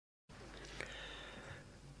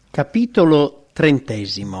Capitolo 30.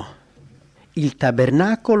 Il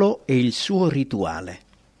tabernacolo e il suo rituale.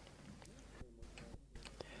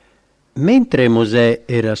 Mentre Mosè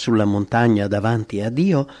era sulla montagna davanti a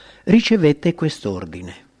Dio, ricevette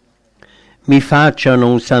quest'ordine: «Mi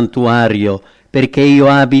facciano un santuario perché io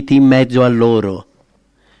abiti in mezzo a loro»,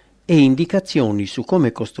 e indicazioni su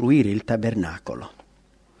come costruire il tabernacolo.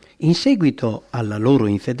 In seguito alla loro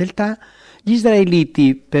infedeltà, gli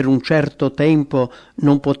israeliti per un certo tempo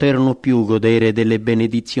non poterono più godere delle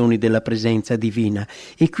benedizioni della presenza divina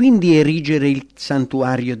e quindi erigere il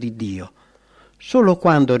santuario di Dio. Solo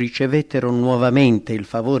quando ricevettero nuovamente il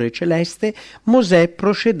favore celeste, Mosè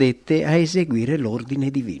procedette a eseguire l'ordine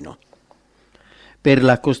divino. Per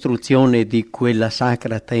la costruzione di quella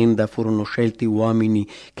sacra tenda furono scelti uomini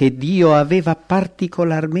che Dio aveva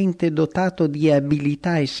particolarmente dotato di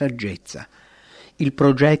abilità e saggezza. Il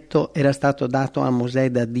progetto era stato dato a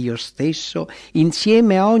Mosè da Dio stesso,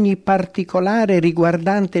 insieme a ogni particolare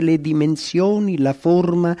riguardante le dimensioni, la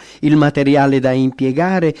forma, il materiale da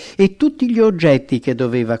impiegare e tutti gli oggetti che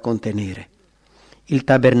doveva contenere. Il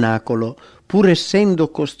tabernacolo, pur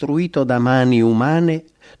essendo costruito da mani umane,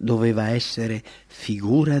 doveva essere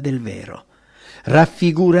figura del vero,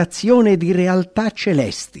 raffigurazione di realtà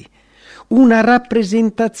celesti, una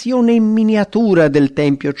rappresentazione in miniatura del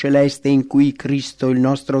Tempio celeste in cui Cristo, il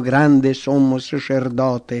nostro grande sommo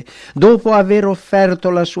sacerdote, dopo aver offerto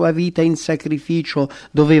la sua vita in sacrificio,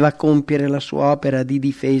 doveva compiere la sua opera di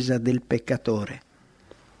difesa del peccatore.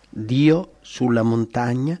 Dio, sulla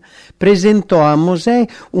montagna, presentò a Mosè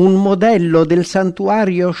un modello del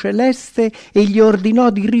santuario celeste e gli ordinò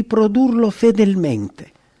di riprodurlo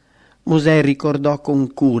fedelmente. Mosè ricordò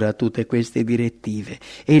con cura tutte queste direttive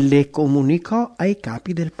e le comunicò ai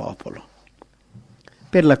capi del popolo.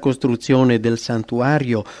 Per la costruzione del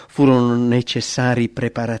santuario furono necessari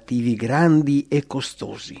preparativi grandi e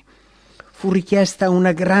costosi. Fu richiesta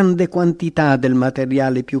una grande quantità del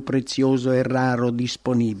materiale più prezioso e raro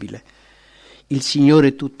disponibile. Il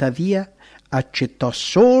Signore, tuttavia, accettò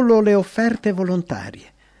solo le offerte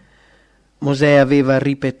volontarie. Mosè aveva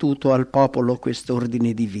ripetuto al popolo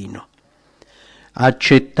quest'ordine divino: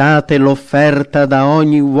 «Accettate l'offerta da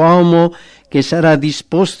ogni uomo che sarà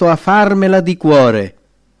disposto a farmela di cuore».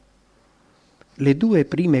 Le due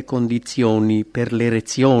prime condizioni per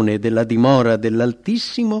l'erezione della dimora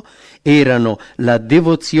dell'Altissimo erano la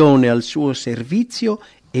devozione al suo servizio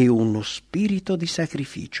e uno spirito di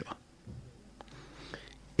sacrificio.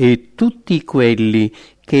 E tutti quelli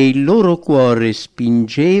che il loro cuore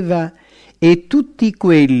spingeva e tutti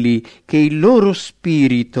quelli che il loro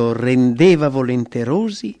spirito rendeva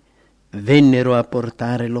volenterosi vennero a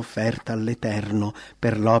portare l'offerta all'Eterno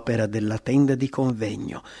per l'opera della tenda di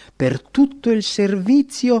convegno, per tutto il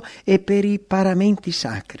servizio e per i paramenti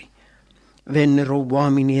sacri. Vennero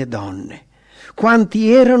uomini e donne. Quanti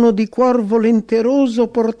erano di cuor volenteroso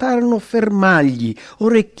portarono fermagli,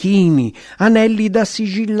 orecchini, anelli da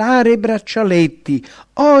sigillare e braccialetti,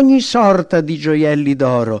 ogni sorta di gioielli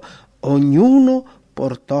d'oro. Ognuno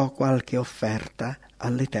portò qualche offerta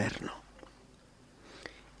all'Eterno.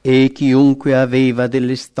 E chiunque aveva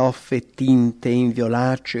delle stoffe tinte in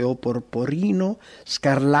violaceo o porporino,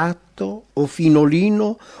 scarlatto o fino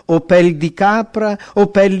lino, o pel di capra, o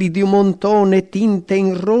pelli di montone tinte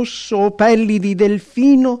in rosso, o pelli di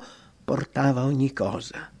delfino, portava ogni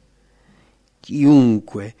cosa.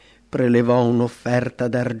 Chiunque prelevò un'offerta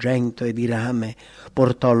d'argento e di rame,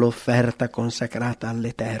 portò l'offerta consacrata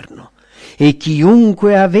all'Eterno. E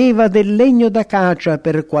chiunque aveva del legno d'acacia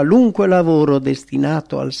per qualunque lavoro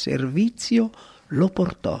destinato al servizio, lo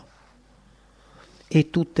portò. E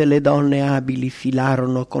tutte le donne abili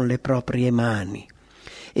filarono con le proprie mani,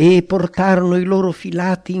 e portarono i loro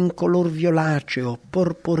filati in color violaceo,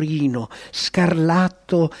 porporino,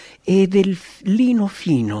 scarlatto e del lino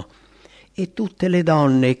fino. E tutte le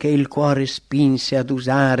donne che il cuore spinse ad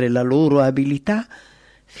usare la loro abilità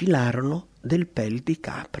filarono del pel di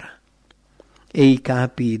capra. E i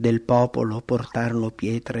capi del popolo portarono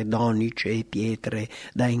pietre d'onice e pietre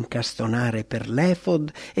da incastonare per l'efod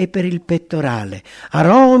e per il pettorale,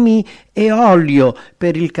 aromi e olio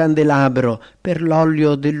per il candelabro, per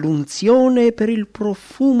l'olio dell'unzione e per il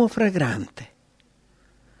profumo fragrante.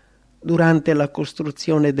 Durante la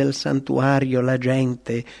costruzione del santuario la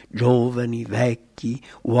gente, giovani, vecchi,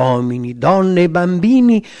 uomini, donne e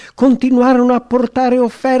bambini, continuarono a portare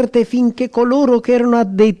offerte finché coloro che erano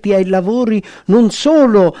addetti ai lavori non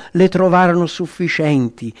solo le trovarono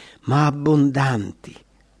sufficienti, ma abbondanti.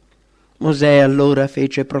 Mosè allora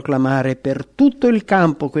fece proclamare per tutto il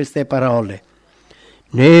campo queste parole: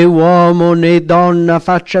 né uomo né donna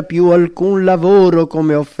faccia più alcun lavoro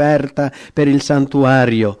come offerta per il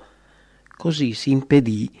santuario. Così si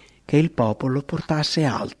impedì che il popolo portasse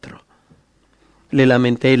altro. Le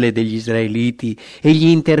lamentele degli israeliti e gli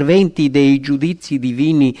interventi dei giudizi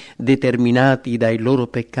divini determinati dai loro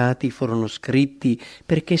peccati furono scritti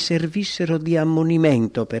perché servissero di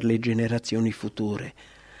ammonimento per le generazioni future,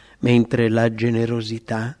 mentre la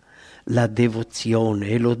generosità, la devozione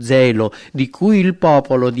e lo zelo di cui il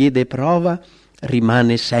popolo diede prova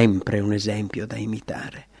rimane sempre un esempio da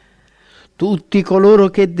imitare. Tutti coloro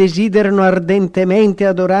che desiderano ardentemente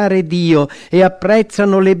adorare Dio e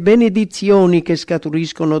apprezzano le benedizioni che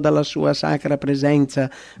scaturiscono dalla sua sacra presenza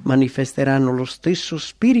manifesteranno lo stesso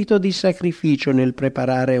spirito di sacrificio nel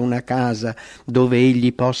preparare una casa dove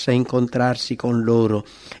Egli possa incontrarsi con loro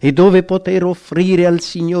e dove poter offrire al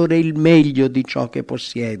Signore il meglio di ciò che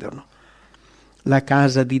possiedono. La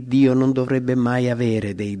casa di Dio non dovrebbe mai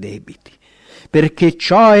avere dei debiti, perché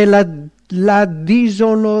ciò la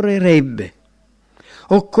disonorerebbe.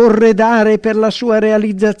 Occorre dare per la sua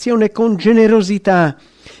realizzazione con generosità,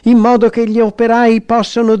 in modo che gli operai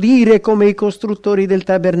possano dire come i costruttori del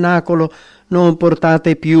tabernacolo: non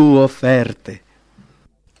portate più offerte.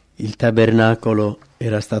 Il tabernacolo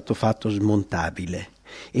era stato fatto smontabile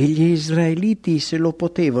e gli israeliti se lo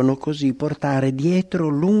potevano così portare dietro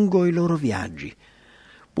lungo i loro viaggi.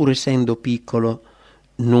 Pur essendo piccolo,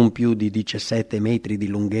 non più di 17 metri di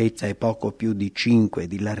lunghezza e poco più di 5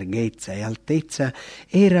 di larghezza e altezza,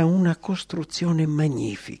 era una costruzione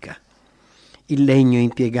magnifica. Il legno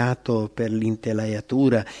impiegato per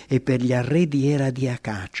l'intelaiatura e per gli arredi era di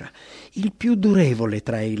acacia, il più durevole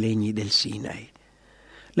tra i legni del Sinai.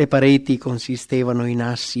 Le pareti consistevano in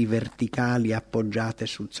assi verticali appoggiate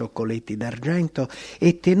su zoccoletti d'argento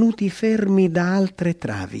e tenuti fermi da altre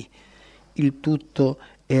travi. Il tutto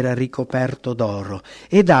era ricoperto d'oro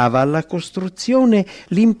e dava alla costruzione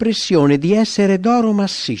l'impressione di essere d'oro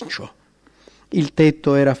massiccio. Il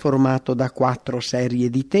tetto era formato da 4 serie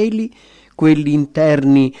di teli, quelli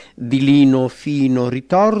interni di lino fino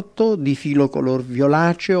ritorto, di filo color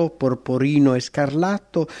violaceo, porporino e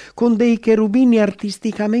scarlatto, con dei cherubini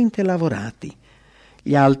artisticamente lavorati.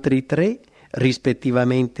 Gli altri 3,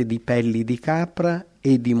 rispettivamente di pelli di capra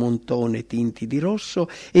e di montone tinti di rosso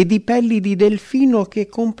e di pelli di delfino, che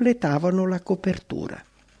completavano la copertura.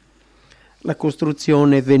 La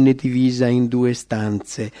costruzione venne divisa in 2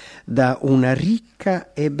 stanze da una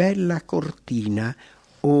ricca e bella cortina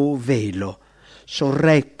o velo,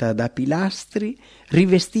 sorretta da pilastri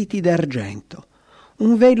rivestiti d'argento.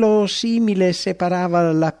 Un velo simile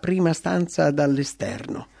separava la prima stanza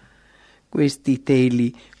dall'esterno. Questi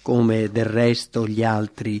teli, come del resto gli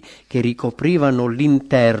altri che ricoprivano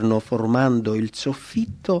l'interno formando il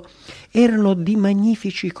soffitto, erano di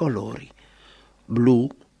magnifici colori: blu,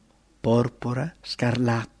 porpora,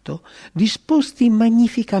 scarlatto, disposti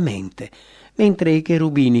magnificamente, mentre i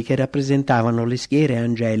cherubini che rappresentavano le schiere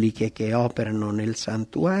angeliche che operano nel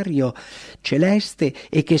santuario celeste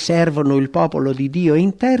e che servono il popolo di Dio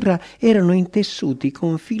in terra erano intessuti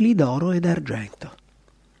con fili d'oro ed argento.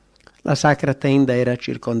 La sacra tenda era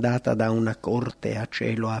circondata da una corte a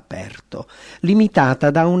cielo aperto, limitata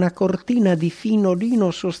da una cortina di fino lino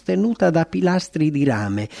sostenuta da pilastri di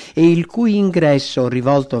rame e il cui ingresso,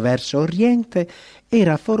 rivolto verso oriente,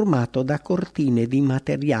 era formato da cortine di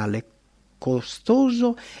materiale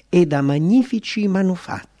costoso e da magnifici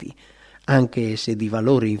manufatti, anche se di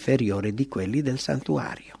valore inferiore di quelli del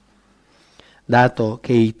santuario. Dato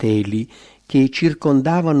che i teli che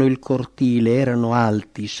circondavano il cortile erano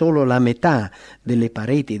alti solo la metà delle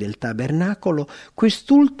pareti del tabernacolo,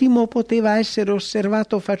 quest'ultimo poteva essere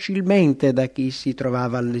osservato facilmente da chi si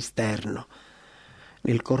trovava all'esterno.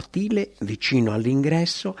 Nel cortile, vicino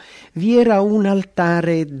all'ingresso, vi era un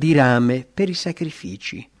altare di rame per i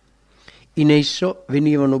sacrifici. In esso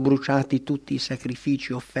venivano bruciati tutti i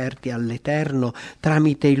sacrifici offerti all'Eterno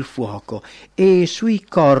tramite il fuoco, e sui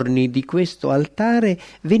corni di questo altare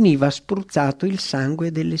veniva spruzzato il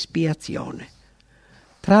sangue dell'espiazione.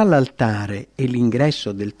 Tra l'altare e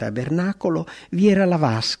l'ingresso del tabernacolo vi era la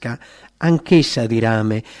vasca, anch'essa di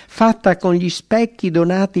rame, fatta con gli specchi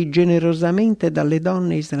donati generosamente dalle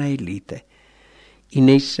donne israelite. In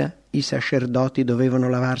essa i sacerdoti dovevano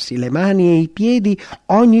lavarsi le mani e i piedi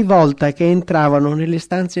ogni volta che entravano nelle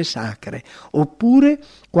stanze sacre, oppure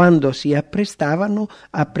quando si apprestavano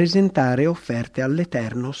a presentare offerte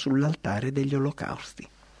all'Eterno sull'altare degli olocausti.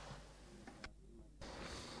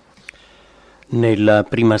 Nella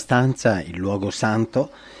prima stanza, il luogo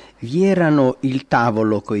santo, vi erano il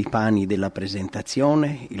tavolo coi pani della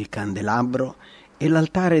presentazione, il candelabro e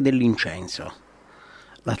l'altare dell'incenso.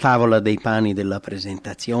 La tavola dei pani della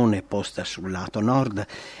presentazione, posta sul lato nord,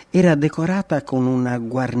 era decorata con una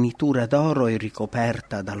guarnitura d'oro e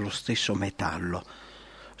ricoperta dallo stesso metallo.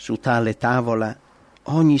 Su tale tavola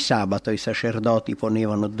ogni sabato i sacerdoti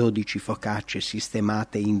ponevano 12 focacce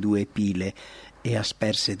sistemate in 2 pile e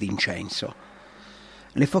asperse d'incenso.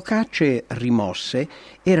 Le focacce rimosse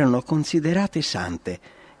erano considerate sante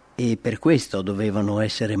e per questo dovevano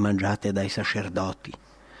essere mangiate dai sacerdoti.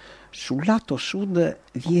 Sul lato sud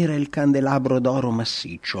vi era il candelabro d'oro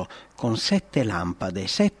massiccio, con 7 lampade,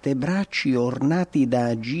 7 bracci ornati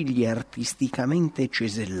da gigli artisticamente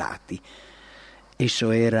cesellati.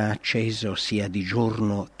 Esso era acceso sia di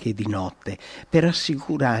giorno che di notte, per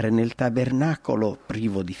assicurare nel tabernacolo,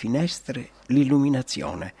 privo di finestre,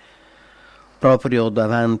 l'illuminazione. Proprio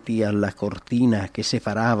davanti alla cortina che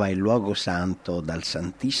separava il luogo santo dal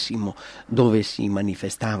Santissimo, dove si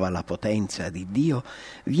manifestava la potenza di Dio,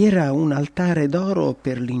 vi era un altare d'oro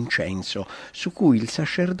per l'incenso, su cui il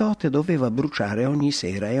sacerdote doveva bruciare ogni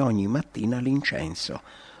sera e ogni mattina l'incenso,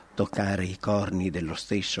 toccare i corni dello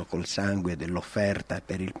stesso col sangue dell'offerta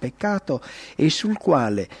per il peccato e sul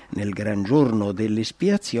quale, nel gran giorno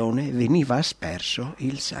dell'espiazione, veniva asperso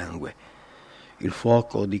il sangue. Il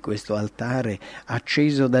fuoco di questo altare,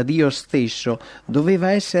 acceso da Dio stesso, doveva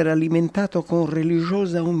essere alimentato con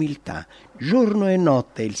religiosa umiltà. Giorno e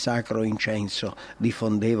notte il sacro incenso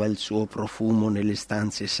diffondeva il suo profumo nelle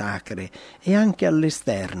stanze sacre e anche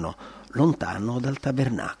all'esterno, lontano dal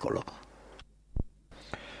tabernacolo.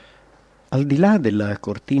 Al di là della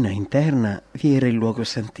cortina interna vi era il luogo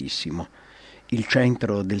santissimo, il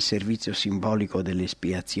centro del servizio simbolico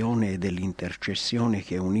dell'espiazione e dell'intercessione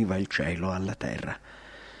che univa il cielo alla terra.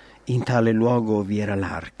 In tale luogo vi era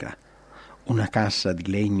l'arca, una cassa di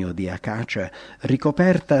legno di acacia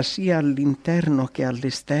ricoperta sia all'interno che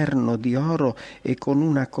all'esterno di oro e con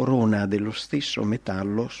una corona dello stesso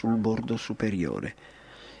metallo sul bordo superiore,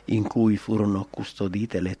 in cui furono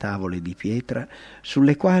custodite le tavole di pietra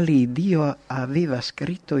sulle quali Dio aveva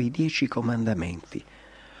scritto i 10 comandamenti.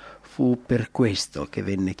 Fu per questo che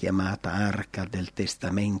venne chiamata Arca del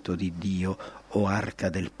Testamento di Dio o Arca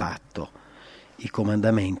del Patto. I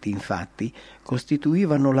comandamenti, infatti,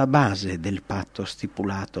 costituivano la base del patto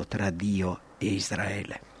stipulato tra Dio e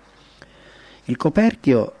Israele. Il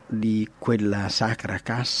coperchio di quella sacra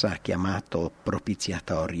cassa, chiamato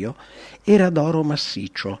propiziatorio, era d'oro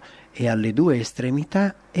massiccio e alle 2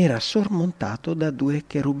 estremità era sormontato da 2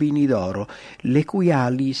 cherubini d'oro, le cui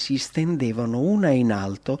ali si stendevano una in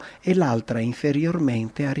alto e l'altra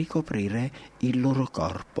inferiormente a ricoprire il loro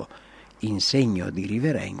corpo, in segno di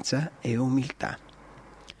riverenza e umiltà.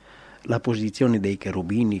 La posizione dei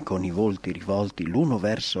cherubini con i volti rivolti l'uno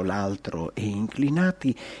verso l'altro e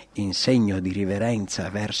inclinati in segno di riverenza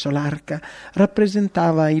verso l'arca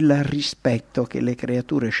rappresentava il rispetto che le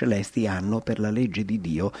creature celesti hanno per la legge di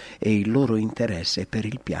Dio e il loro interesse per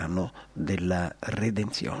il piano della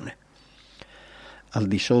redenzione. Al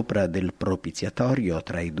di sopra del propiziatorio,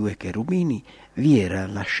 tra i 2 cherubini, vi era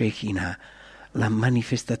la Shekinah, la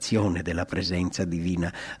manifestazione della presenza divina,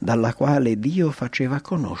 dalla quale Dio faceva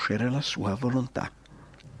conoscere la sua volontà.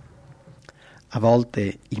 A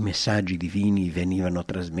volte i messaggi divini venivano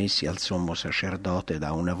trasmessi al sommo sacerdote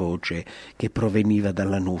da una voce che proveniva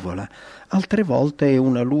dalla nuvola, altre volte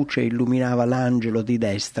una luce illuminava l'angelo di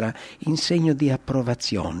destra in segno di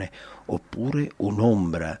approvazione, oppure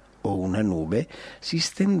un'ombra o una nube si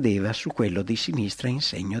stendeva su quello di sinistra in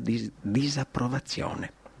segno di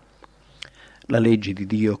disapprovazione. La legge di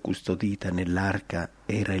Dio custodita nell'arca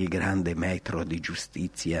era il grande metro di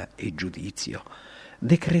giustizia e giudizio.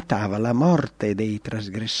 Decretava la morte dei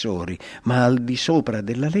trasgressori, ma al di sopra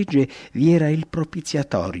della legge vi era il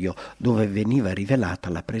propiziatorio, dove veniva rivelata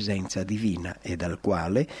la presenza divina e dal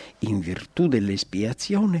quale, in virtù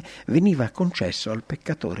dell'espiazione, veniva concesso al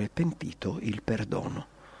peccatore pentito il perdono.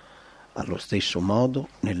 Allo stesso modo,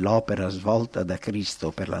 nell'opera svolta da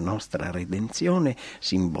Cristo per la nostra redenzione,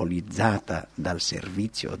 simbolizzata dal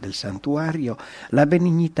servizio del santuario, la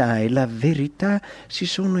benignità e la verità si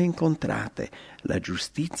sono incontrate, la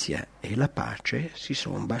giustizia e la pace si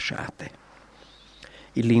sono baciate.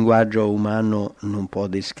 Il linguaggio umano non può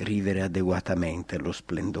descrivere adeguatamente lo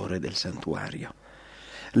splendore del santuario.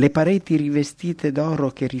 Le pareti rivestite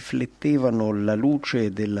d'oro che riflettevano la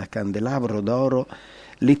luce del candelabro d'oro,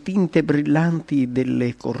 le tinte brillanti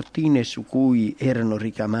delle cortine su cui erano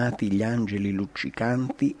ricamati gli angeli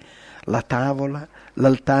luccicanti, la tavola,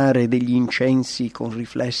 l'altare degli incensi con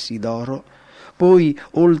riflessi d'oro, poi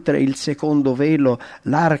oltre il secondo velo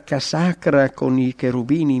l'arca sacra con i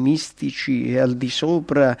cherubini mistici e al di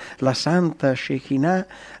sopra la santa Shekinah,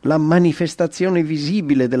 la manifestazione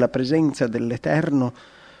visibile della presenza dell'Eterno,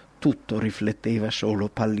 tutto rifletteva solo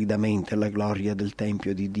pallidamente la gloria del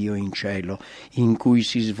Tempio di Dio in cielo, in cui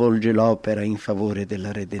si svolge l'opera in favore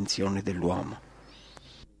della redenzione dell'uomo.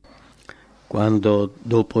 Quando,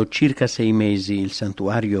 dopo circa 6 mesi, il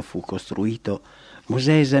santuario fu costruito,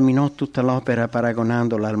 Mosè esaminò tutta l'opera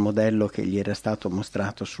paragonandola al modello che gli era stato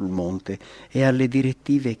mostrato sul monte e alle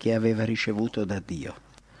direttive che aveva ricevuto da Dio.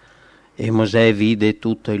 E Mosè vide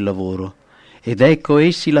tutto il lavoro, ed ecco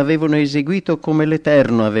essi l'avevano eseguito come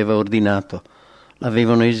l'Eterno aveva ordinato,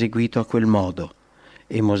 l'avevano eseguito a quel modo,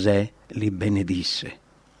 e Mosè li benedisse.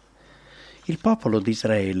 Il popolo di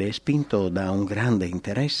Israele, spinto da un grande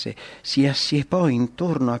interesse, si assiepò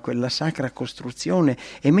intorno a quella sacra costruzione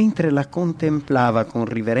e mentre la contemplava con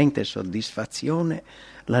riverente soddisfazione,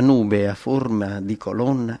 la nube a forma di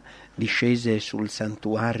colonna discese sul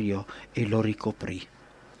santuario e lo ricoprì.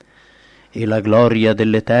 E la gloria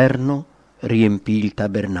dell'Eterno riempì il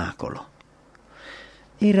tabernacolo.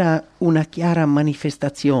 Era una chiara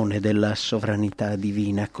manifestazione della sovranità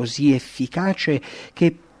divina, così efficace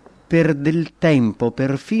che per del tempo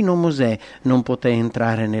perfino Mosè non poté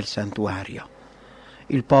entrare nel santuario.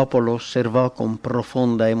 Il popolo osservò con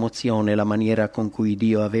profonda emozione la maniera con cui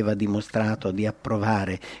Dio aveva dimostrato di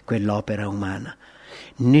approvare quell'opera umana.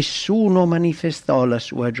 Nessuno manifestò la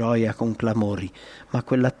sua gioia con clamori, ma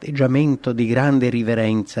quell'atteggiamento di grande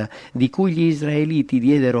riverenza di cui gli israeliti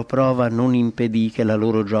diedero prova non impedì che la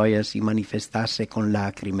loro gioia si manifestasse con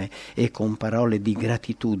lacrime e con parole di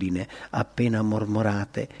gratitudine appena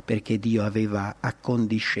mormorate perché Dio aveva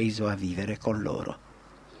accondisceso a vivere con loro.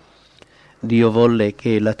 Dio volle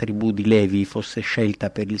che la tribù di Levi fosse scelta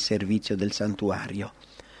per il servizio del santuario.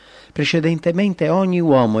 Precedentemente ogni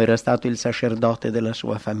uomo era stato il sacerdote della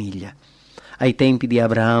sua famiglia. Ai tempi di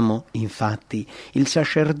Abramo, infatti, il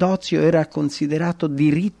sacerdozio era considerato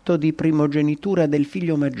diritto di primogenitura del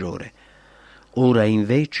figlio maggiore. Ora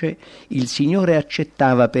invece il Signore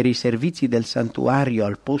accettava per i servizi del santuario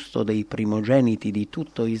al posto dei primogeniti di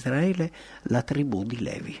tutto Israele la tribù di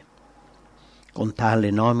Levi. Con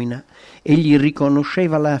tale nomina egli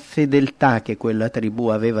riconosceva la fedeltà che quella tribù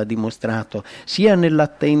aveva dimostrato sia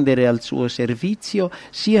nell'attendere al suo servizio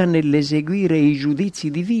sia nell'eseguire i giudizi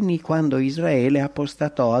divini quando Israele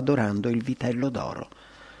apostatò adorando il vitello d'oro.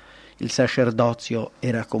 Il sacerdozio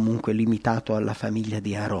era comunque limitato alla famiglia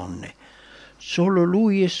di Aronne. Solo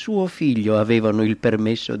lui e suo figlio avevano il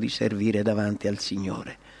permesso di servire davanti al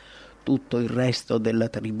Signore. Tutto il resto della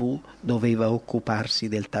tribù doveva occuparsi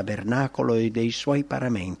del tabernacolo e dei suoi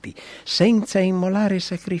paramenti, senza immolare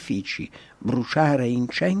sacrifici, bruciare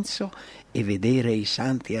incenso e vedere i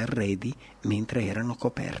santi arredi mentre erano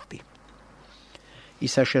coperti. I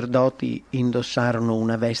sacerdoti indossarono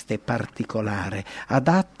una veste particolare,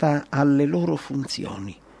 adatta alle loro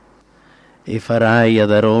funzioni. E farai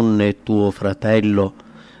ad Aronne tuo fratello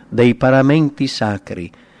dei paramenti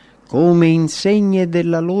sacri, come insegne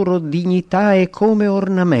della loro dignità e come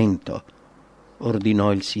ornamento,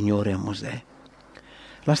 ordinò il Signore a Mosè.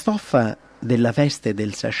 La stoffa della veste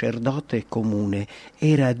del sacerdote comune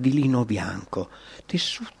era di lino bianco,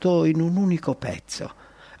 tessuto in un unico pezzo.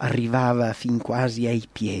 Arrivava fin quasi ai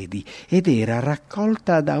piedi ed era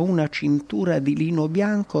raccolta da una cintura di lino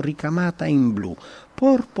bianco ricamata in blu,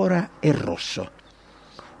 porpora e rosso.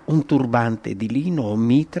 Un turbante di lino o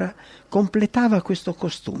mitra completava questo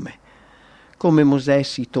costume. Come Mosè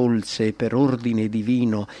si tolse per ordine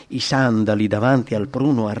divino i sandali davanti al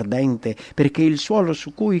pruno ardente perché il suolo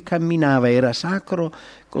su cui camminava era sacro,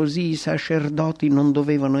 così i sacerdoti non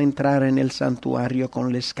dovevano entrare nel santuario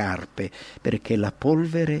con le scarpe perché la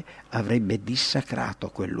polvere avrebbe dissacrato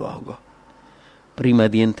quel luogo. Prima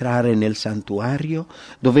di entrare nel santuario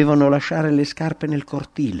dovevano lasciare le scarpe nel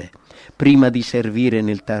cortile. Prima di servire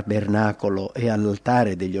nel tabernacolo e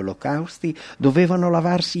all'altare degli olocausti dovevano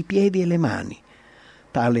lavarsi i piedi e le mani.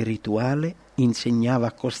 Tale rituale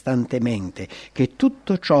insegnava costantemente che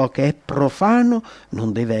tutto ciò che è profano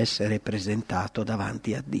non deve essere presentato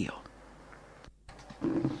davanti a Dio.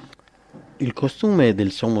 Il costume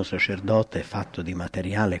del sommo sacerdote, fatto di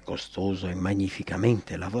materiale costoso e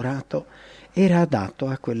magnificamente lavorato, era adatto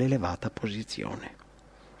a quell'elevata posizione.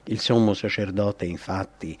 Il sommo sacerdote,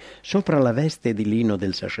 infatti, sopra la veste di lino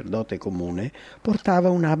del sacerdote comune, portava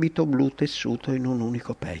un abito blu tessuto in un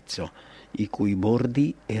unico pezzo, i cui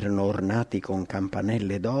bordi erano ornati con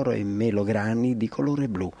campanelle d'oro e melograni di colore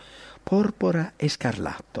blu, porpora e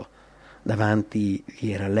scarlatto. Davanti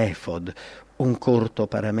vi era l'efod, un corto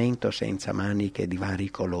paramento senza maniche di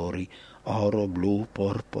vari colori, oro, blu,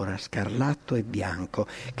 porpora, scarlatto e bianco,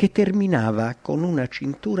 che terminava con una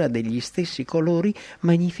cintura degli stessi colori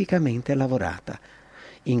magnificamente lavorata.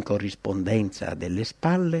 In corrispondenza delle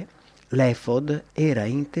spalle, l'efod era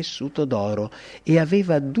in tessuto d'oro e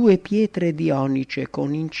aveva 2 pietre di onice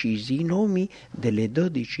con incisi i nomi delle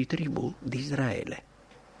 12 tribù di Israele.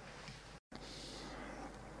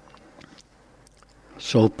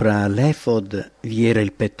 Sopra l'efod vi era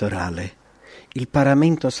il pettorale, il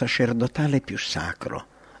paramento sacerdotale più sacro,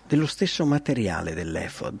 dello stesso materiale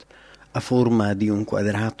dell'efod, a forma di un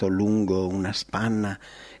quadrato lungo una spanna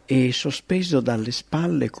e sospeso dalle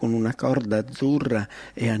spalle con una corda azzurra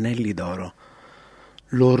e anelli d'oro.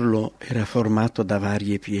 L'orlo era formato da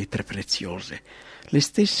varie pietre preziose, le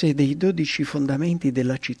stesse dei 12 fondamenti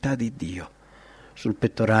della città di Dio. Sul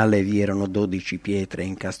pettorale vi erano 12 pietre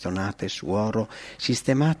incastonate su oro,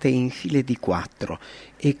 sistemate in file di 4,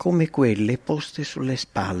 e come quelle poste sulle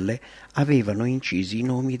spalle avevano incisi i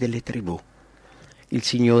nomi delle tribù. Il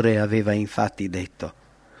Signore aveva infatti detto: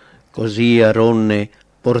 «Così Aronne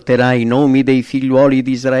porterà i nomi dei figliuoli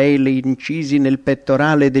di Israele incisi nel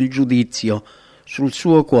pettorale del giudizio, sul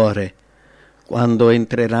suo cuore, quando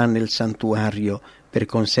entrerà nel santuario per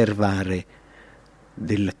conservare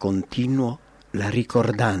del continuo la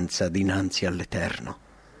ricordanza dinanzi all'Eterno».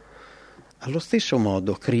 Allo stesso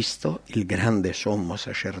modo Cristo, il grande sommo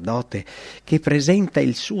sacerdote, che presenta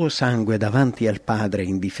il suo sangue davanti al Padre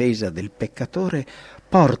in difesa del peccatore,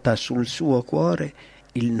 porta sul suo cuore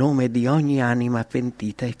il nome di ogni anima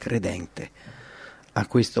pentita e credente. A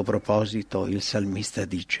questo proposito il salmista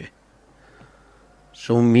dice: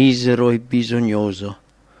 «Son misero e bisognoso,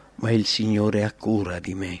 ma il Signore ha cura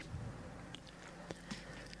di me».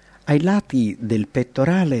 Ai lati del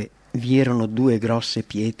pettorale vi erano 2 grosse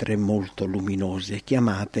pietre molto luminose,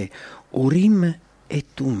 chiamate Urim e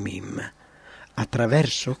Tummim,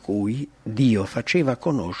 attraverso cui Dio faceva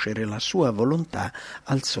conoscere la sua volontà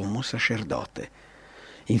al sommo sacerdote.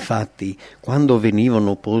 Infatti, quando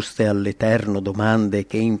venivano poste all'Eterno domande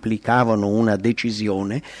che implicavano una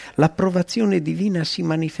decisione, l'approvazione divina si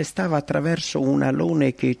manifestava attraverso un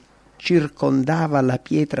alone che circondava la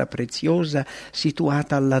pietra preziosa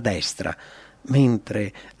situata alla destra,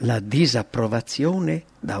 mentre la disapprovazione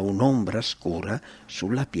da un'ombra scura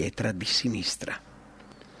sulla pietra di sinistra.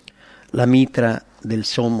 La mitra del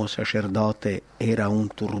sommo sacerdote era un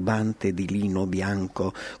turbante di lino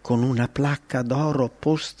bianco con una placca d'oro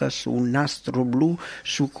posta su un nastro blu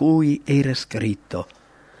su cui era scritto: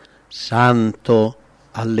 «Santo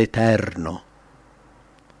all'Eterno».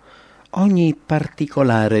 Ogni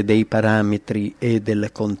particolare dei parametri e del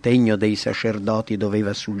contegno dei sacerdoti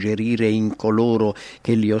doveva suggerire in coloro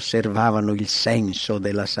che li osservavano il senso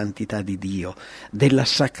della santità di Dio, della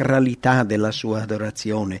sacralità della sua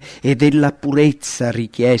adorazione e della purezza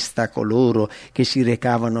richiesta a coloro che si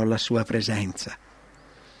recavano alla sua presenza.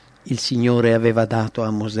 Il Signore aveva dato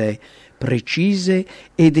a Mosè precise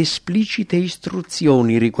ed esplicite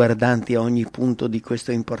istruzioni riguardanti ogni punto di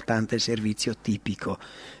questo importante servizio tipico,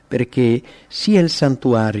 perché sia il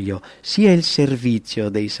santuario sia il servizio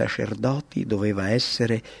dei sacerdoti doveva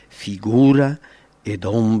essere figura ed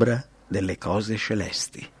ombra delle cose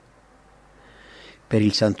celesti. Per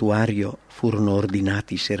il santuario furono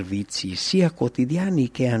ordinati servizi sia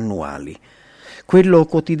quotidiani che annuali. Quello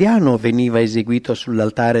quotidiano veniva eseguito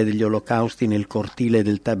sull'altare degli olocausti nel cortile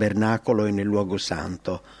del tabernacolo e nel luogo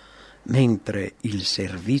santo, mentre il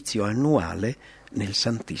servizio annuale nel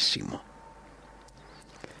Santissimo.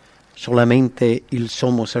 Solamente il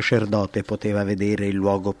sommo sacerdote poteva vedere il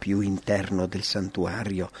luogo più interno del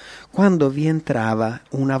santuario, quando vi entrava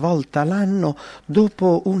una volta l'anno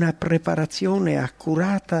dopo una preparazione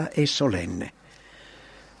accurata e solenne.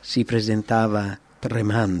 Si presentava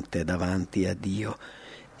tremante davanti a Dio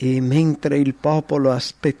e mentre il popolo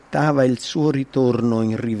aspettava il suo ritorno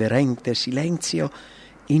in riverente silenzio,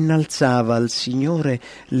 innalzava al Signore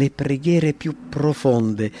le preghiere più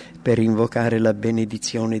profonde per invocare la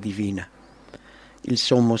benedizione divina. Il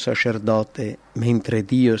sommo sacerdote, mentre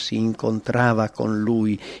Dio si incontrava con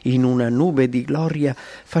lui in una nube di gloria,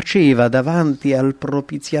 faceva davanti al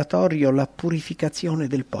propiziatorio la purificazione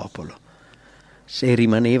del popolo. Se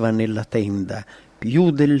rimaneva nella tenda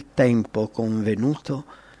più del tempo convenuto,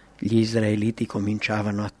 gli israeliti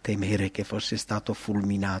cominciavano a temere che fosse stato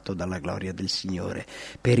fulminato dalla gloria del Signore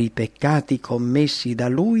per i peccati commessi da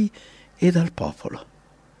lui e dal popolo.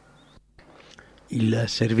 Il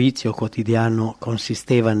servizio quotidiano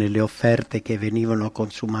consisteva nelle offerte che venivano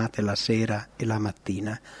consumate la sera e la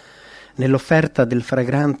mattina, nell'offerta del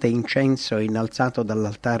fragrante incenso innalzato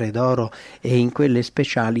dall'altare d'oro e in quelle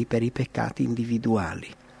speciali per i peccati individuali.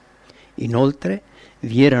 Inoltre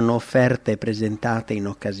Vi erano offerte presentate in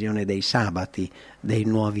occasione dei sabati, dei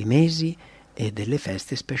nuovi mesi e delle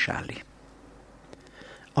feste speciali.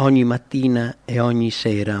 Ogni mattina e ogni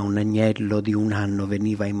sera un agnello di 1 anno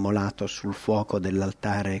veniva immolato sul fuoco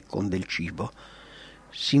dell'altare con del cibo.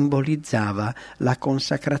 Simbolizzava la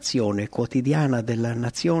consacrazione quotidiana della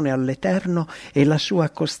nazione all'Eterno e la sua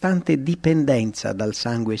costante dipendenza dal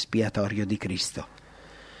sangue espiatorio di Cristo.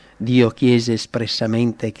 Dio chiese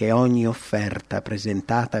espressamente che ogni offerta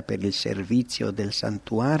presentata per il servizio del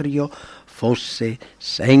santuario fosse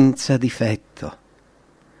senza difetto.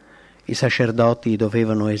 I sacerdoti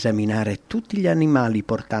dovevano esaminare tutti gli animali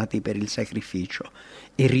portati per il sacrificio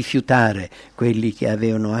e rifiutare quelli che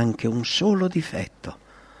avevano anche un solo difetto.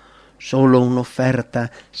 Solo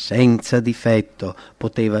un'offerta senza difetto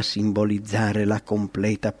poteva simbolizzare la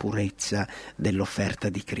completa purezza dell'offerta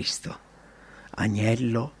di Cristo.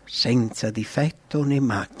 Agnello senza difetto né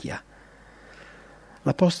macchia.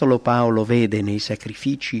 L'Apostolo Paolo vede nei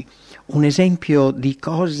sacrifici un esempio di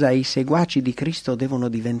cosa i seguaci di Cristo devono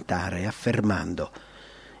diventare, affermando: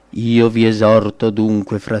 «Io vi esorto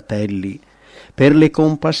dunque, fratelli, per le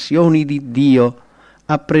compassioni di Dio,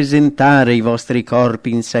 a presentare i vostri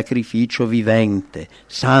corpi in sacrificio vivente,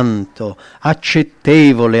 santo,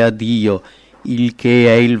 accettevole a Dio, il che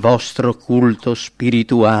è il vostro culto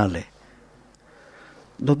spirituale».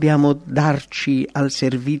 Dobbiamo darci al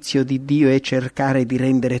servizio di Dio e cercare di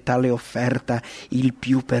rendere tale offerta il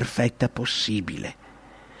più perfetta possibile.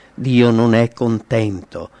 Dio non è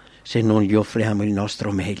contento se non gli offriamo il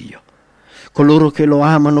nostro meglio. Coloro che lo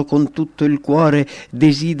amano con tutto il cuore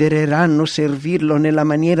desidereranno servirlo nella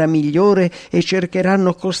maniera migliore e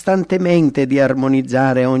cercheranno costantemente di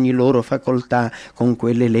armonizzare ogni loro facoltà con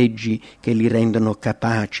quelle leggi che li rendono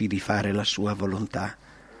capaci di fare la sua volontà.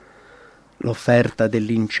 L'offerta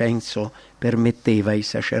dell'incenso permetteva ai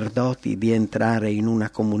sacerdoti di entrare in una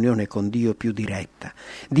comunione con Dio più diretta,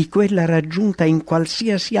 di quella raggiunta in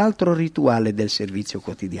qualsiasi altro rituale del servizio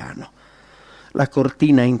quotidiano. La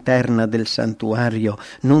cortina interna del santuario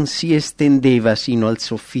non si estendeva sino al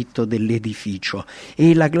soffitto dell'edificio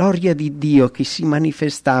e la gloria di Dio che si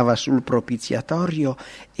manifestava sul propiziatorio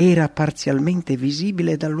era parzialmente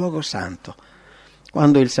visibile dal luogo santo.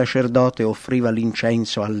 Quando il sacerdote offriva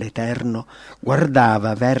l'incenso all'Eterno,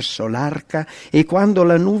 guardava verso l'arca e quando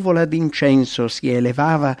la nuvola d'incenso si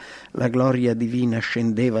elevava, la gloria divina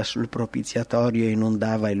scendeva sul propiziatorio e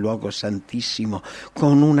inondava il luogo santissimo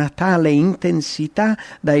con una tale intensità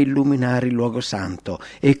da illuminare il luogo santo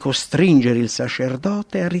e costringere il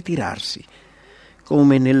sacerdote a ritirarsi.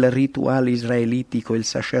 Come nel rituale israelitico il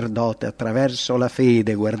sacerdote attraverso la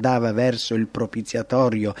fede guardava verso il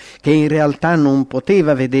propiziatorio che in realtà non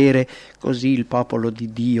poteva vedere, così il popolo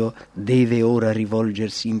di Dio deve ora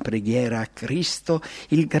rivolgersi in preghiera a Cristo,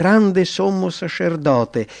 il grande sommo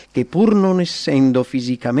sacerdote che pur non essendo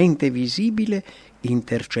fisicamente visibile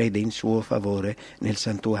intercede in suo favore nel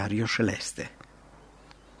santuario celeste.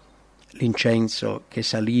 L'incenso che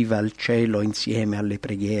saliva al cielo insieme alle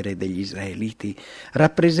preghiere degli israeliti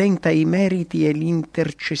rappresenta i meriti e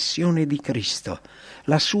l'intercessione di Cristo,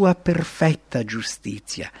 la sua perfetta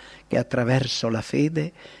giustizia che attraverso la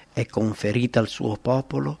fede è conferita al suo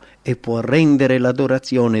popolo e può rendere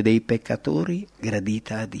l'adorazione dei peccatori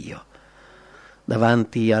gradita a Dio.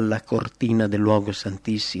 Davanti alla cortina del luogo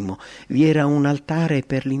santissimo vi era un altare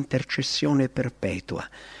per l'intercessione perpetua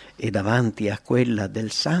e davanti a quella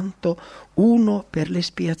del santo uno per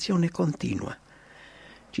l'espiazione continua.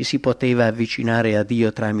 Ci si poteva avvicinare a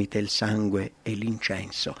Dio tramite il sangue e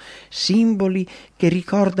l'incenso, simboli che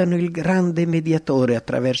ricordano il grande mediatore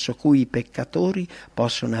attraverso cui i peccatori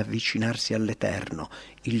possono avvicinarsi all'Eterno,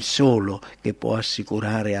 il solo che può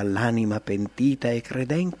assicurare all'anima pentita e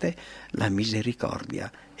credente la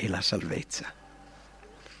misericordia e la salvezza.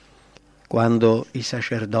 Quando i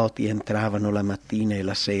sacerdoti entravano la mattina e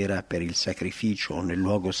la sera per il sacrificio nel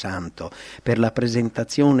luogo santo, per la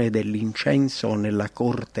presentazione dell'incenso nella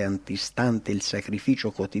corte antistante il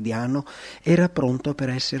sacrificio quotidiano, era pronto per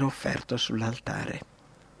essere offerto sull'altare.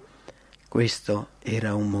 Questo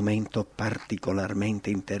era un momento particolarmente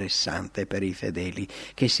interessante per i fedeli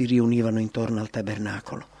che si riunivano intorno al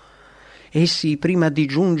tabernacolo. Essi, prima di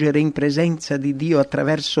giungere in presenza di Dio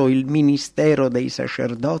attraverso il ministero dei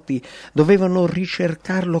sacerdoti, dovevano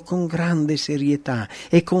ricercarlo con grande serietà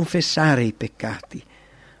e confessare i peccati.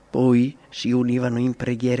 Poi si univano in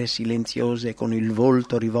preghiere silenziose con il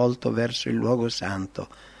volto rivolto verso il luogo santo.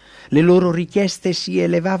 Le loro richieste si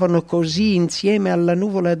elevavano così insieme alla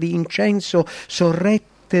nuvola di incenso sorretta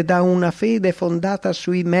da una fede fondata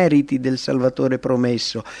sui meriti del Salvatore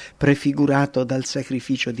promesso, prefigurato dal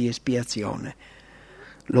sacrificio di espiazione.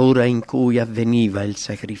 L'ora in cui avveniva il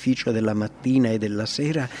sacrificio della mattina e della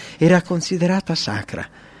sera era considerata sacra.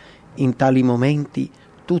 In tali momenti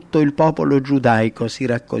tutto il popolo giudaico si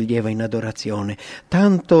raccoglieva in adorazione,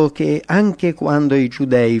 tanto che anche quando i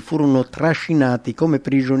giudei furono trascinati come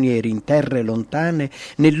prigionieri in terre lontane,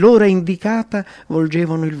 nell'ora indicata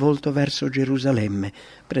volgevano il volto verso Gerusalemme,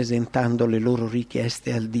 presentando le loro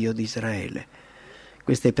richieste al Dio di Israele.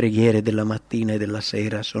 Queste preghiere della mattina e della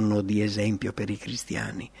sera sono di esempio per i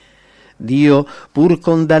cristiani. Dio, pur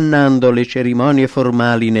condannando le cerimonie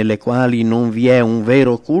formali nelle quali non vi è un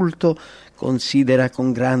vero culto, considera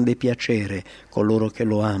con grande piacere coloro che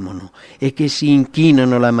lo amano e che si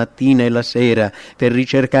inchinano la mattina e la sera per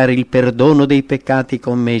ricercare il perdono dei peccati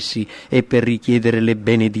commessi e per richiedere le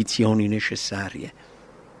benedizioni necessarie.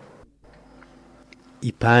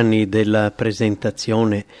 I pani della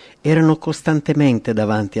presentazione erano costantemente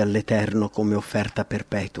davanti all'Eterno come offerta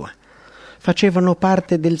perpetua. Facevano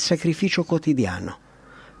parte del sacrificio quotidiano.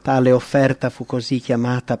 Tale offerta fu così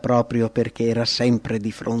chiamata proprio perché era sempre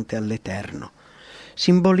di fronte all'Eterno.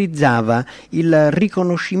 Simbolizzava il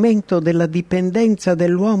riconoscimento della dipendenza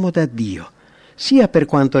dell'uomo da Dio, sia per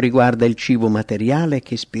quanto riguarda il cibo materiale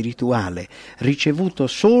che spirituale, ricevuto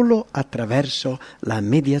solo attraverso la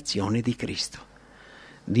mediazione di Cristo.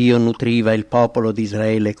 Dio nutriva il popolo di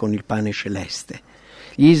Israele con il pane celeste.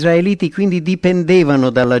 Gli israeliti quindi dipendevano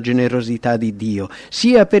dalla generosità di Dio,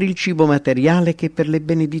 sia per il cibo materiale che per le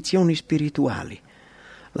benedizioni spirituali.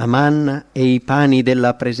 La manna e i pani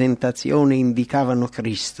della presentazione indicavano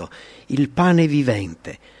Cristo, il pane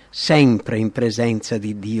vivente, sempre in presenza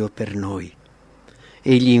di Dio per noi.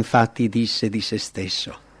 Egli infatti disse di se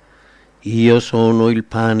stesso: «Io sono il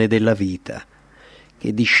pane della vita,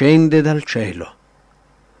 che discende dal cielo».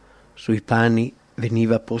 Sui pani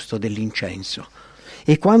veniva posto dell'incenso,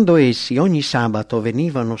 e quando essi ogni sabato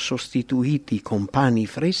venivano sostituiti con pani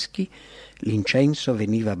freschi, l'incenso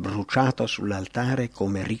veniva bruciato sull'altare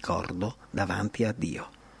come ricordo davanti a Dio.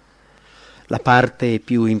 La parte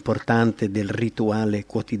più importante del rituale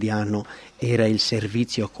quotidiano era il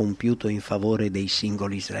servizio compiuto in favore dei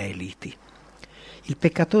singoli israeliti. Il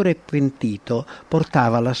peccatore pentito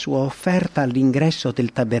portava la sua offerta all'ingresso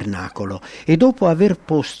del tabernacolo e dopo aver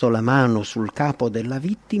posto la mano sul capo della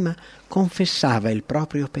vittima confessava il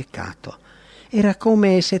proprio peccato. Era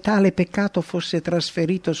come se tale peccato fosse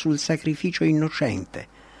trasferito sul sacrificio innocente.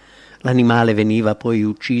 L'animale veniva poi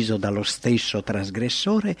ucciso dallo stesso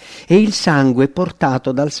trasgressore e il sangue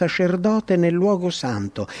portato dal sacerdote nel luogo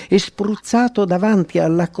santo e spruzzato davanti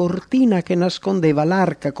alla cortina che nascondeva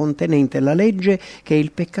l'arca contenente la legge che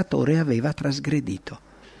il peccatore aveva trasgredito.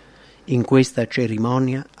 In questa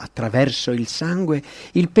cerimonia, attraverso il sangue,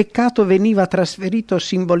 il peccato veniva trasferito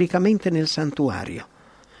simbolicamente nel santuario.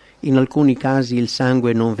 In alcuni casi il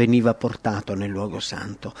sangue non veniva portato nel luogo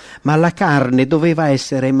santo, ma la carne doveva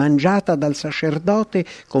essere mangiata dal sacerdote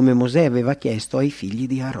come Mosè aveva chiesto ai figli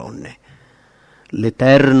di Aronne.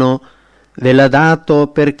 L'Eterno ve l'ha dato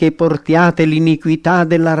perché portiate l'iniquità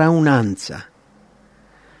della raunanza.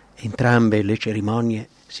 Entrambe le cerimonie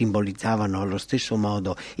simbolizzavano allo stesso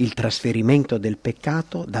modo il trasferimento del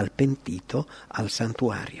peccato dal pentito al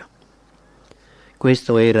santuario.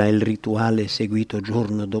 Questo era il rituale seguito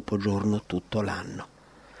giorno dopo giorno tutto l'anno.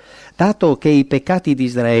 Dato che i peccati di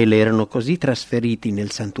Israele erano così trasferiti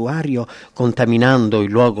nel santuario, contaminando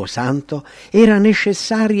il luogo santo, era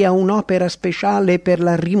necessaria un'opera speciale per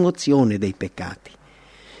la rimozione dei peccati.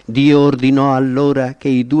 Dio ordinò allora che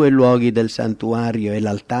i 2 luoghi del santuario e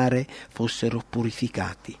l'altare fossero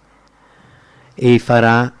purificati. E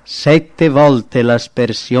farà 7 volte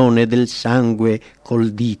l'aspersione del sangue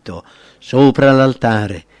col dito sopra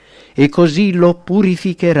l'altare, e così lo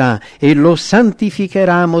purificherà e lo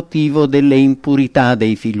santificherà a motivo delle impurità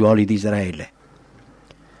dei figliuoli di Israele.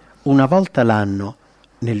 Una volta l'anno,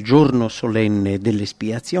 nel giorno solenne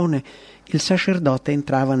dell'espiazione, il sacerdote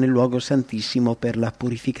entrava nel luogo santissimo per la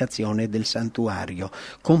purificazione del santuario,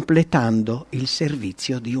 completando il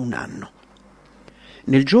servizio di un anno.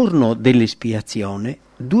 Nel giorno dell'espiazione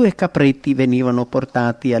 2 capretti venivano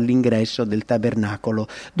portati all'ingresso del tabernacolo,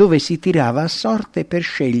 dove si tirava a sorte per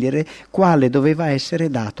scegliere quale doveva essere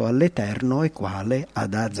dato all'Eterno e quale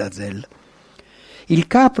ad Azazel. Il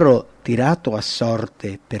capro tirato a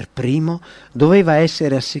sorte per primo doveva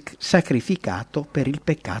essere sacrificato per il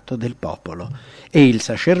peccato del popolo e il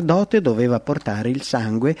sacerdote doveva portare il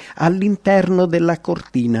sangue all'interno della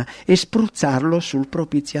cortina e spruzzarlo sul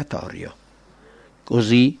propiziatorio.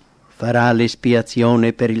 Così farà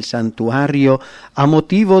l'espiazione per il santuario a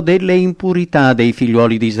motivo delle impurità dei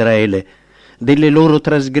figliuoli di Israele, delle loro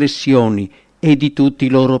trasgressioni e di tutti i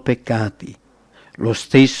loro peccati. Lo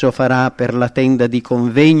stesso farà per la tenda di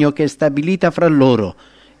convegno che è stabilita fra loro,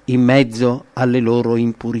 in mezzo alle loro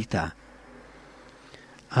impurità.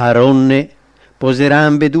 Aaronne poserà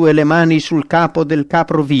ambedue le mani sul capo del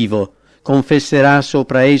capro vivo, confesserà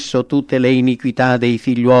sopra esso tutte le iniquità dei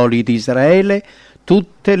figliuoli di Israele,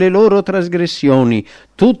 tutte le loro trasgressioni,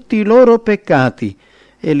 tutti i loro peccati,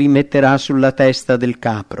 e li metterà sulla testa del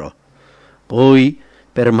capro. Poi,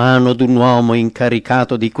 per mano d'un uomo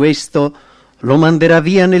incaricato di questo, lo manderà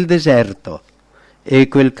via nel deserto, e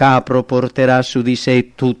quel capro porterà su di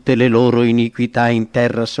sé tutte le loro iniquità in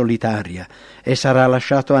terra solitaria, e sarà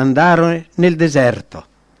lasciato andare nel deserto.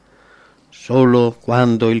 Solo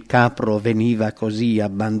quando il capro veniva così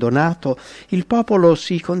abbandonato, il popolo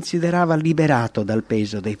si considerava liberato dal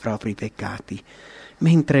peso dei propri peccati.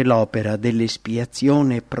 Mentre l'opera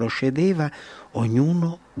dell'espiazione procedeva,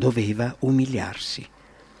 ognuno doveva umiliarsi.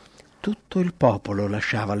 Tutto il popolo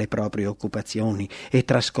lasciava le proprie occupazioni e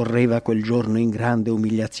trascorreva quel giorno in grande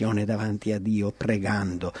umiliazione davanti a Dio,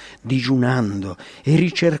 pregando, digiunando e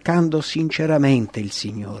ricercando sinceramente il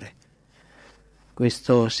Signore.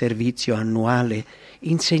 Questo servizio annuale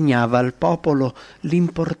insegnava al popolo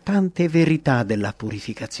l'importante verità della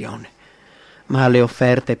purificazione. Ma le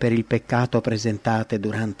offerte per il peccato presentate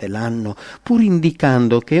durante l'anno, pur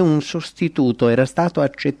indicando che un sostituto era stato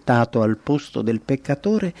accettato al posto del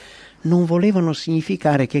peccatore, non volevano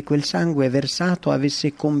significare che quel sangue versato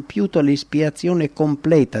avesse compiuto l'espiazione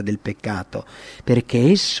completa del peccato, perché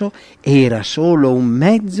esso era solo un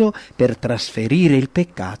mezzo per trasferire il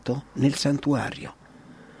peccato nel santuario.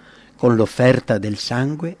 Con l'offerta del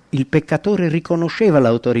sangue il peccatore riconosceva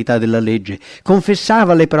l'autorità della legge,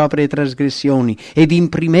 confessava le proprie trasgressioni ed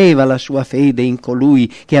imprimeva la sua fede in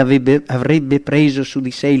colui che avrebbe preso su di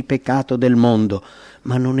sé il peccato del mondo,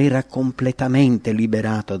 ma non era completamente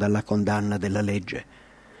liberato dalla condanna della legge.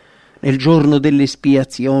 Nel giorno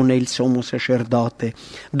dell'espiazione il sommo sacerdote,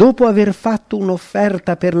 dopo aver fatto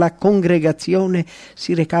un'offerta per la congregazione,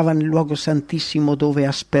 si recava nel luogo santissimo dove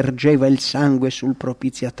aspergeva il sangue sul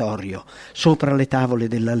propiziatorio, sopra le tavole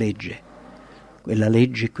della legge. Quella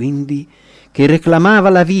legge, quindi, che reclamava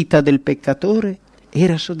la vita del peccatore,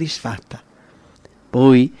 era soddisfatta.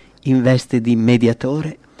 Poi, in veste di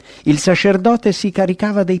mediatore, il sacerdote si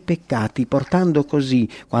caricava dei peccati, portando così,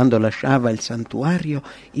 quando lasciava il santuario,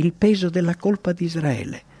 il peso della colpa di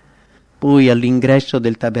Israele. Poi all'ingresso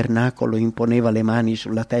del tabernacolo imponeva le mani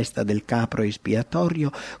sulla testa del capro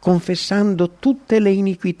espiatorio, confessando tutte le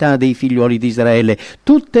iniquità dei figliuoli di Israele,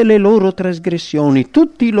 tutte le loro trasgressioni,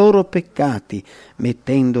 tutti i loro peccati,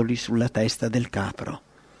 mettendoli sulla testa del capro.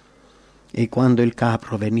 E quando il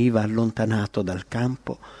capro veniva allontanato dal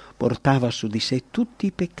campo, portava su di sé tutti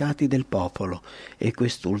i peccati del popolo e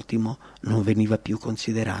quest'ultimo non veniva più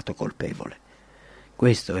considerato colpevole.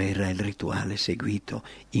 Questo era il rituale seguito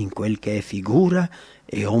in quel che è figura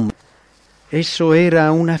e ombra. Esso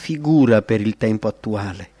era una figura per il tempo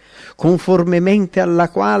attuale, conformemente alla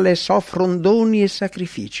quale s'offrono doni e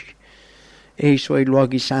sacrifici, e i suoi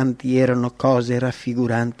luoghi santi erano cose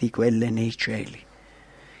raffiguranti quelle nei cieli.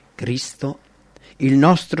 Cristo, il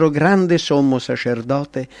nostro grande sommo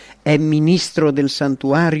sacerdote, è ministro del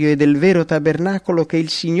santuario e del vero tabernacolo che il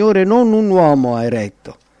Signore, non un uomo, ha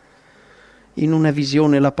eretto. In una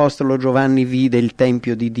visione l'apostolo Giovanni vide il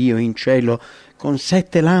tempio di Dio in cielo con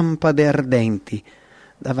 7 lampade ardenti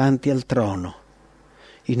davanti al trono.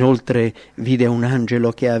 Inoltre vide un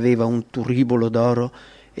angelo che aveva un turibolo d'oro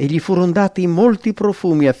e gli furono dati molti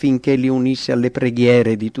profumi affinché li unisse alle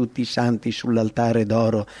preghiere di tutti i santi sull'altare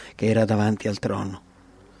d'oro che era davanti al trono.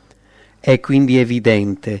 È quindi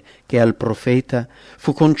evidente che al profeta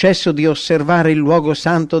fu concesso di osservare il luogo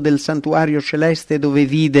santo del santuario celeste dove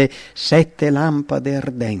vide 7 lampade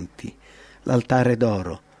ardenti, l'altare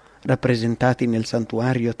d'oro, rappresentati nel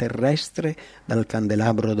santuario terrestre dal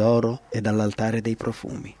candelabro d'oro e dall'altare dei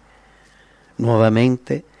profumi.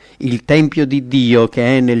 Nuovamente il tempio di Dio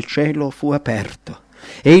che è nel cielo fu aperto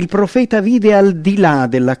e il profeta vide al di là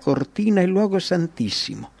della cortina il luogo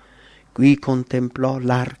santissimo. Qui contemplò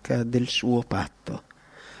l'arca del suo patto,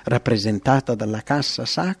 rappresentata dalla cassa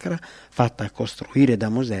sacra fatta costruire da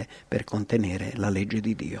Mosè per contenere la legge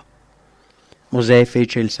di Dio. Mosè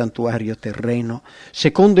fece il santuario terreno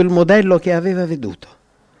secondo il modello che aveva veduto.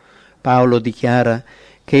 Paolo dichiara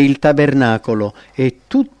che il tabernacolo e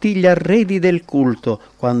tutti gli arredi del culto,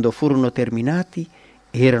 quando furono terminati,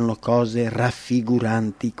 erano cose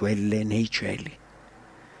raffiguranti quelle nei cieli.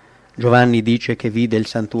 Giovanni dice che vide il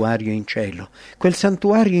santuario in cielo, quel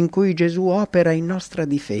santuario in cui Gesù opera in nostra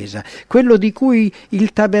difesa, quello di cui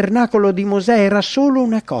il tabernacolo di Mosè era solo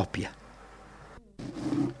una copia.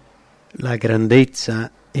 La grandezza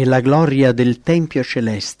e la gloria del Tempio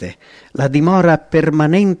celeste, la dimora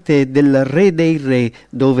permanente del Re dei Re,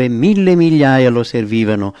 dove 1000 migliaia lo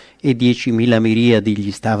servivano e 10.000 miriadi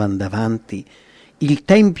gli stavano davanti, il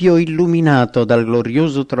Tempio illuminato dal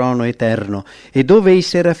glorioso trono eterno e dove i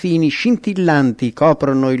serafini scintillanti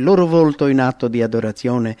coprono il loro volto in atto di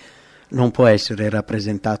adorazione, non può essere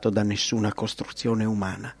rappresentato da nessuna costruzione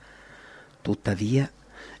umana. Tuttavia,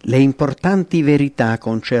 le importanti verità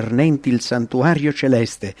concernenti il santuario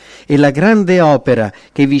celeste e la grande opera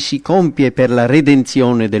che vi si compie per la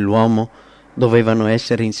redenzione dell'uomo dovevano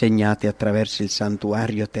essere insegnate attraverso il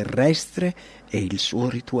santuario terrestre e il suo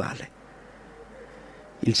rituale.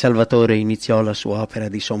 Il Salvatore iniziò la sua opera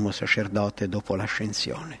di sommo sacerdote dopo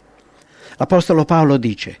l'ascensione. L'Apostolo Paolo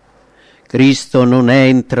dice: Cristo non è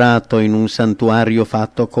entrato in un santuario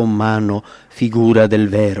fatto con mano, figura del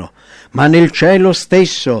vero, ma nel cielo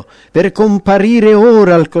stesso, per comparire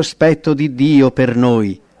ora al cospetto di Dio per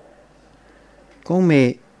noi.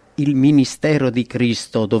 Come il ministero di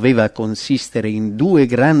Cristo doveva consistere in 2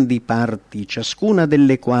 grandi parti, ciascuna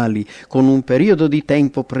delle quali con un periodo di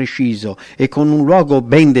tempo preciso e con un luogo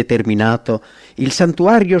ben determinato, il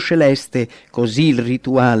santuario celeste, così il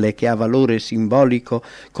rituale che ha valore simbolico,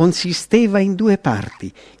 consisteva in 2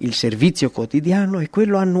 parti, il servizio quotidiano e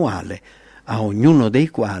quello annuale, a ognuno dei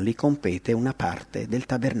quali compete una parte del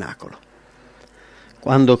tabernacolo.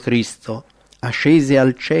 Quando Cristo ascese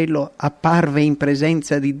al cielo, apparve in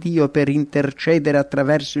presenza di Dio per intercedere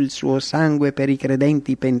attraverso il suo sangue per i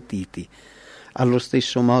credenti pentiti. Allo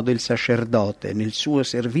stesso modo il sacerdote, nel suo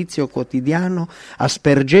servizio quotidiano,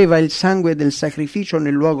 aspergeva il sangue del sacrificio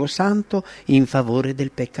nel luogo santo in favore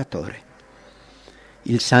del peccatore.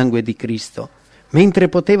 Il sangue di Cristo, mentre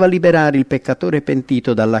poteva liberare il peccatore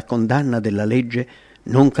pentito dalla condanna della legge,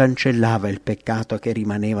 non cancellava il peccato che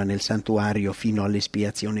rimaneva nel santuario fino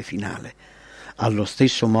all'espiazione finale. Allo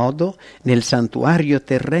stesso modo, nel santuario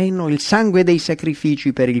terreno, il sangue dei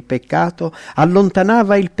sacrifici per il peccato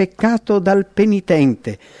allontanava il peccato dal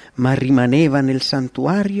penitente, ma rimaneva nel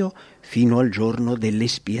santuario fino al giorno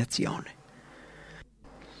dell'espiazione.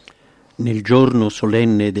 Nel giorno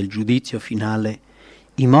solenne del giudizio finale,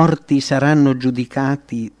 i morti saranno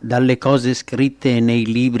giudicati dalle cose scritte nei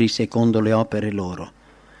libri secondo le opere loro.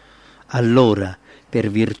 Allora, per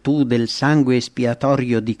virtù del sangue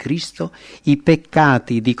espiatorio di Cristo, i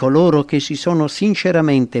peccati di coloro che si sono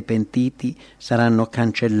sinceramente pentiti saranno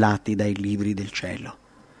cancellati dai libri del cielo.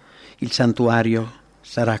 Il santuario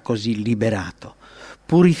sarà così liberato,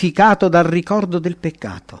 purificato dal ricordo del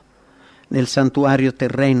peccato. Nel santuario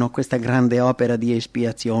terreno questa grande opera di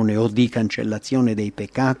espiazione o di cancellazione dei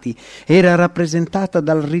peccati era rappresentata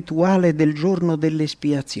dal rituale del giorno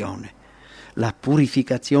dell'espiazione. La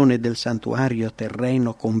purificazione del santuario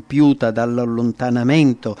terreno, compiuta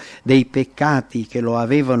dall'allontanamento dei peccati che lo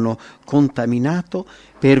avevano contaminato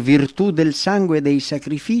per virtù del sangue dei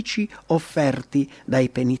sacrifici offerti dai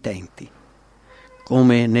penitenti.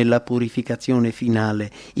 Come nella purificazione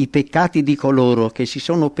finale, i peccati di coloro che si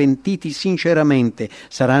sono pentiti sinceramente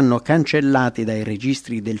saranno cancellati dai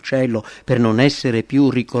registri del cielo per non essere più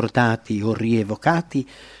ricordati o rievocati,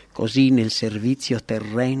 così nel servizio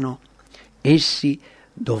terreno essi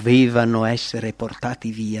dovevano essere portati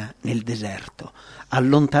via nel deserto,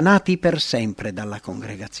 allontanati per sempre dalla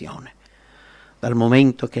congregazione. Dal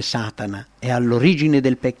momento che Satana è all'origine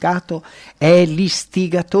del peccato, è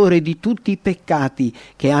l'istigatore di tutti i peccati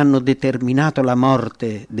che hanno determinato la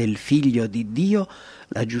morte del Figlio di Dio,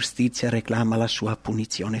 la giustizia reclama la sua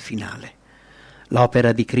punizione finale.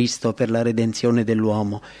 L'opera di Cristo per la redenzione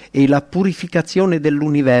dell'uomo e la purificazione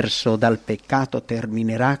dell'universo dal peccato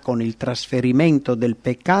terminerà con il trasferimento del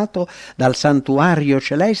peccato dal santuario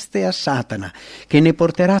celeste a Satana, che ne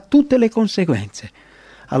porterà tutte le conseguenze.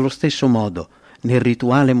 Allo stesso modo, nel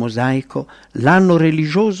rituale mosaico, l'anno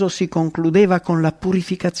religioso si concludeva con la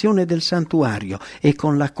purificazione del santuario e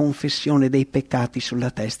con la confessione dei peccati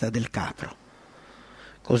sulla testa del capro.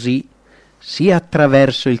 Così, sia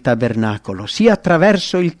attraverso il tabernacolo, sia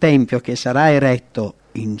attraverso il tempio che sarà eretto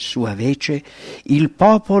in sua vece, il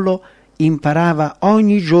popolo imparava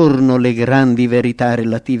ogni giorno le grandi verità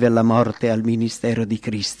relative alla morte e al ministero di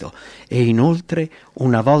Cristo e inoltre,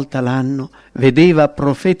 una volta l'anno, vedeva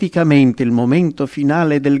profeticamente il momento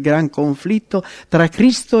finale del gran conflitto tra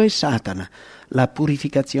Cristo e Satana, la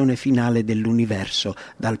purificazione finale dell'universo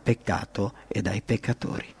dal peccato e dai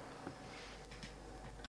peccatori.